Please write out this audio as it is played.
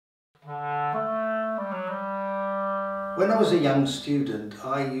When I was a young student,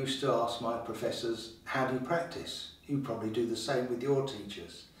 I used to ask my professors, how do you practice? You probably do the same with your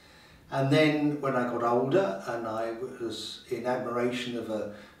teachers. And then when I got older and I was in admiration of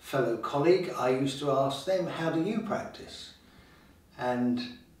a fellow colleague, I used to ask them, how do you practice? And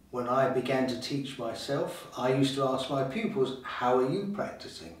when I began to teach myself, I used to ask my pupils, how are you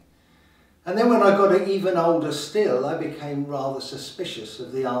practicing? And then when I got even older still, I became rather suspicious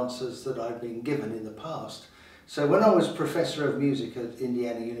of the answers that I'd been given in the past. So when I was Professor of Music at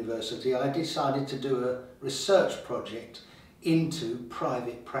Indiana University, I decided to do a research project into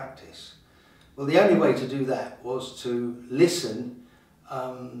private practice. Well, the only way to do that was to listen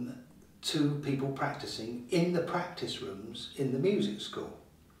to people practicing in the practice rooms in the music school.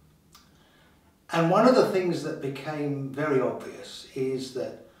 And one of the things that became very obvious is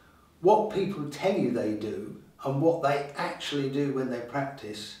that what people tell you they do and what they actually do when they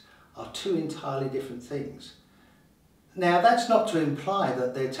practice are two entirely different things. Now, that's not to imply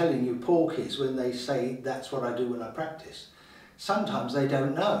that they're telling you porkies when they say that's what I do when I practice. Sometimes they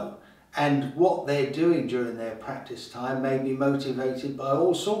don't know, and what they're doing during their practice time may be motivated by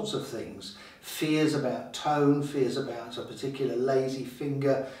all sorts of things. Fears about tone, fears about a particular lazy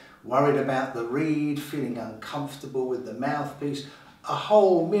finger, worried about the reed, feeling uncomfortable with the mouthpiece, a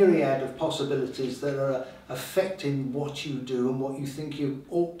whole myriad of possibilities that are affecting what you do and what you think you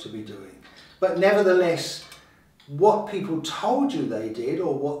ought to be doing. But nevertheless, what people told you they did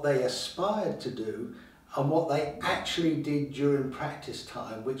or what they aspired to do and what they actually did during practice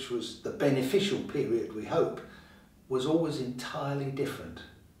time, which was the beneficial period we hope, was always entirely different.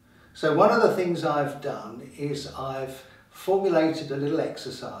 So one of the things I've done is I've formulated a little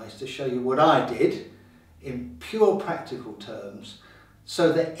exercise to show you what I did in pure practical terms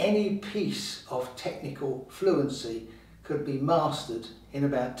so that any piece of technical fluency could be mastered in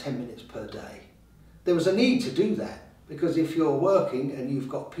about 10 minutes per day. There was a need to do that because if you're working and you've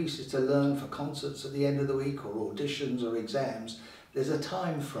got pieces to learn for concerts at the end of the week or auditions or exams, there's a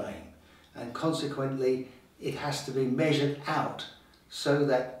time frame and consequently it has to be measured out so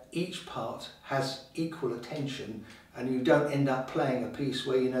that each part has equal attention and you don't end up playing a piece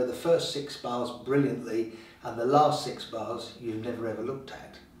where you know the first 6 bars brilliantly and the last 6 bars you've never ever looked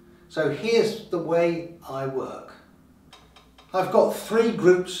at. So here's the way I work. I've got 3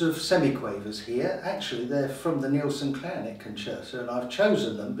 groups of semiquavers here. Actually, they're from the Nielsen Clarinet Concerto, and I've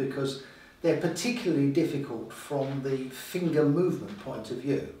chosen them because they're particularly difficult from the finger movement point of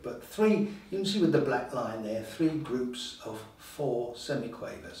view. But 3, you can see with the black line there, 3 groups of 4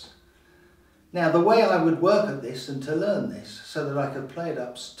 semiquavers. Now, the way I would work at this and to learn this so that I could play it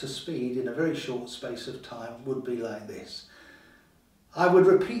up to speed in a very short space of time would be like this. I would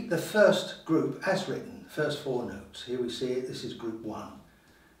repeat the first group as written, first 4 notes. Here we see it, this is group 1.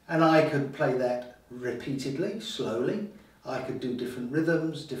 And I could play that repeatedly, slowly. I could do different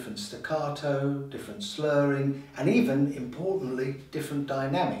rhythms, different staccato, different slurring, and even, importantly, different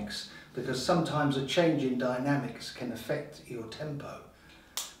dynamics, because sometimes a change in dynamics can affect your tempo.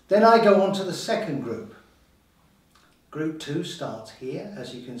 Then I go on to the second group. Group 2 starts here,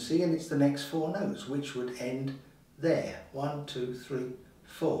 as you can see, and it's the next 4 notes, which would end there. 1, 2, 3,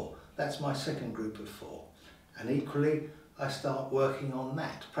 4. That's my second group of 4. And equally, I start working on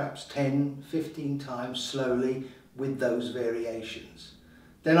that, perhaps 10, 15 times slowly with those variations.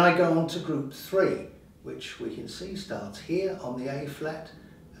 Then I go on to group 3, which we can see starts here on the A flat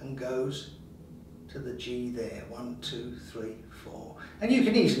and goes to the G there. 1, 2, 3, 4. And you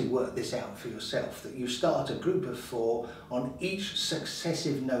can easily work this out for yourself, that you start a group of 4 on each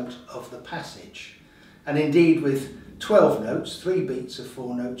successive note of the passage. And indeed with 12 notes, 3 beats of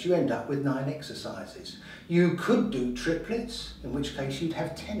 4 notes, you end up with 9 exercises. You could do triplets, in which case you'd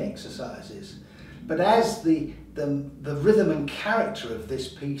have 10 exercises. But as the rhythm and character of this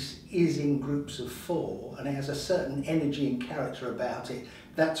piece is in groups of 4, and it has a certain energy and character about it,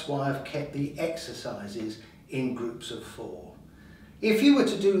 that's why I've kept the exercises in groups of 4. If you were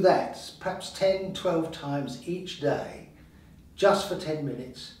to do that, perhaps 10, 12 times each day, just for 10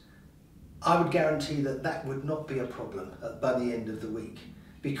 minutes, I would guarantee that that would not be a problem by the end of the week,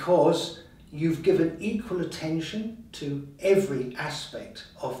 because you've given equal attention to every aspect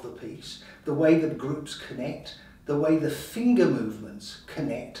of the piece, the way the groups connect, the way the finger movements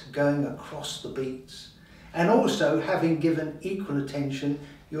connect going across the beats, and also having given equal attention,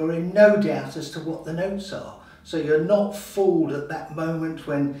 you're in no doubt as to what the notes are. So you're not fooled at that moment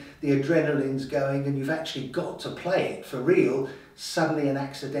when the adrenaline's going and you've actually got to play it for real. Suddenly an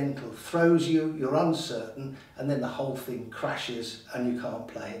accidental throws you, you're uncertain, and then the whole thing crashes and you can't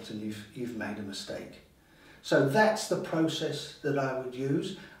play it and you've made a mistake. So that's the process that I would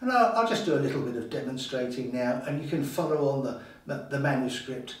use, and I'll just do a little bit of demonstrating now, and you can follow on the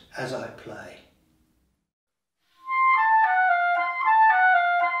manuscript as I play.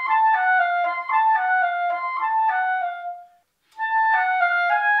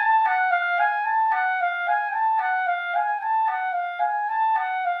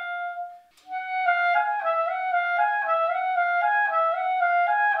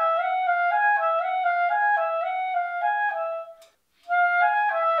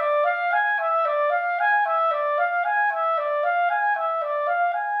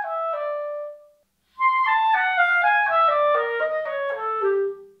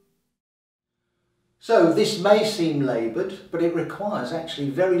 So this may seem laboured, but it requires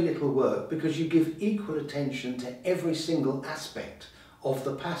actually very little work because you give equal attention to every single aspect of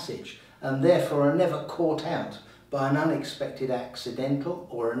the passage and therefore are never caught out by an unexpected accidental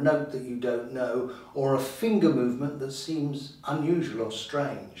or a note that you don't know or a finger movement that seems unusual or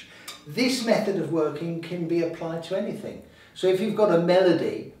strange. This method of working can be applied to anything. So if you've got a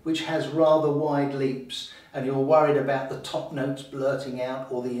melody which has rather wide leaps and you're worried about the top notes blurting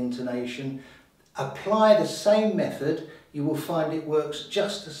out or the intonation, apply the same method, you will find it works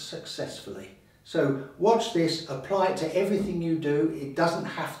just as successfully. So watch this, apply it to everything you do. It doesn't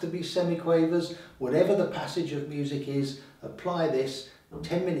have to be semiquavers. Whatever the passage of music is, apply this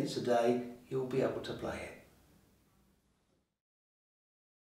 10 minutes a day, you'll be able to play it.